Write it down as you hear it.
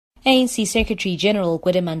ANC Secretary-General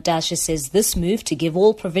Gwede Mantashe says this move to give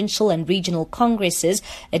all provincial and regional congresses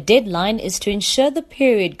a deadline is to ensure the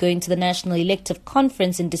period going to the National Elective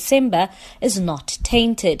Conference in December is not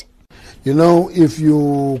tainted. You know, if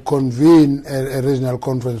you convene a regional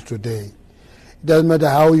conference today, it doesn't matter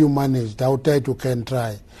how you manage, how tight you can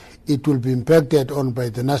try, it will be impacted on by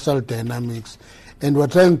the national dynamics, and we're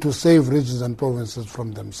trying to save regions and provinces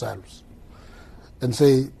from themselves and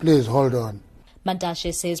say, please hold on.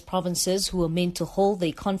 Mantashe says provinces who were meant to hold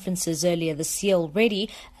their conferences earlier this year already,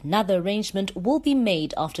 another arrangement will be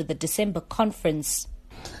made after the December conference.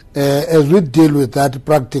 As we deal with that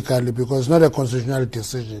practically, because it's not a constitutional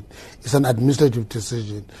decision, it's an administrative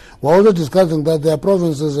decision. We're also discussing that there are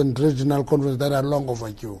provinces and regional conferences that are long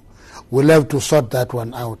overdue. We'll have to sort that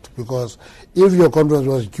one out, because if your conference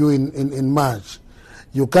was due in March,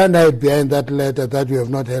 you can't hide behind that letter that you have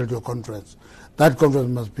not held your conference. That conference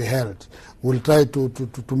must be held. We'll try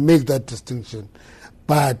to make that distinction.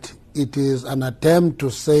 But it is an attempt to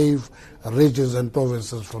save regions and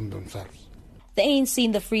provinces from themselves. The ANC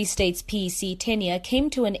in the Free State's PEC tenure came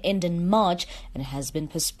to an end in March and has been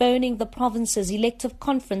postponing the province's elective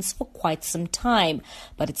conference for quite some time.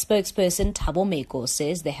 But its spokesperson Thabo Meko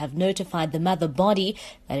says they have notified the mother body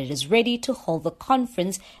that it is ready to hold the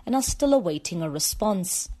conference and are still awaiting a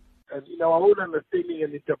response. And in our own understanding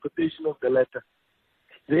and interpretation of the letter,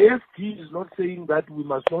 the FG is not saying that we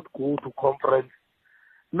must not go to conference,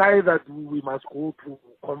 neither do we must go to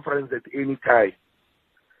conference at any time.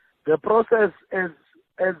 The process,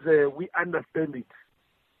 as we understand it,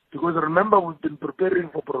 because remember we've been preparing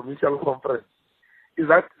for provincial conference, is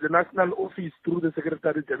that the national office through the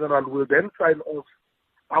Secretary General will then sign off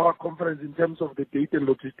our conference in terms of the date and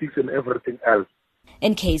logistics and everything else.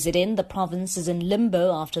 In KZN, the province is in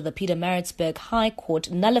limbo after the Pietermaritzburg High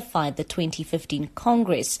Court nullified the 2015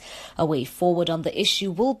 Congress. A way forward on the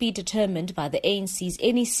issue will be determined by the ANC's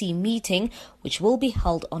NEC meeting, which will be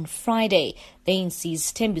held on Friday. The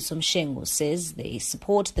ANC's Tembiso Mshengo says they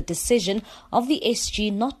support the decision of the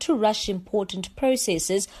SG not to rush important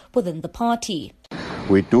processes within the party.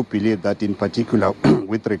 We do believe that in particular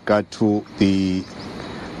with regard to the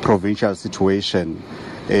provincial situation,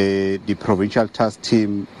 the provincial task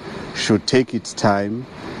team should take its time,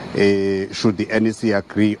 should the NEC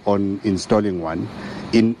agree on installing one,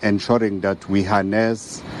 in ensuring that we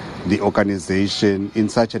harness the organization in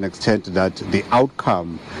such an extent that the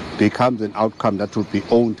outcome becomes an outcome that will be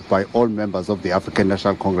owned by all members of the African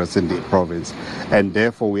National Congress in the province. And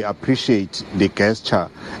therefore we appreciate the gesture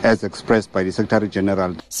as expressed by the Secretary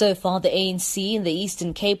General. So far, the ANC in the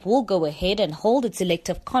Eastern Cape will go ahead and hold its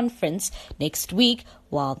elective conference next week,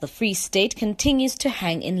 while the Free State continues to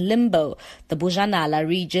hang in limbo. The Bujanala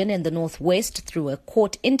region in the northwest, through a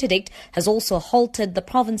court interdict, has also halted the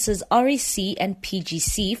province's REC and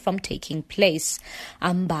PGC from taking place.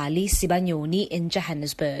 Ambali Sibanyoni in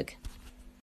Johannesburg.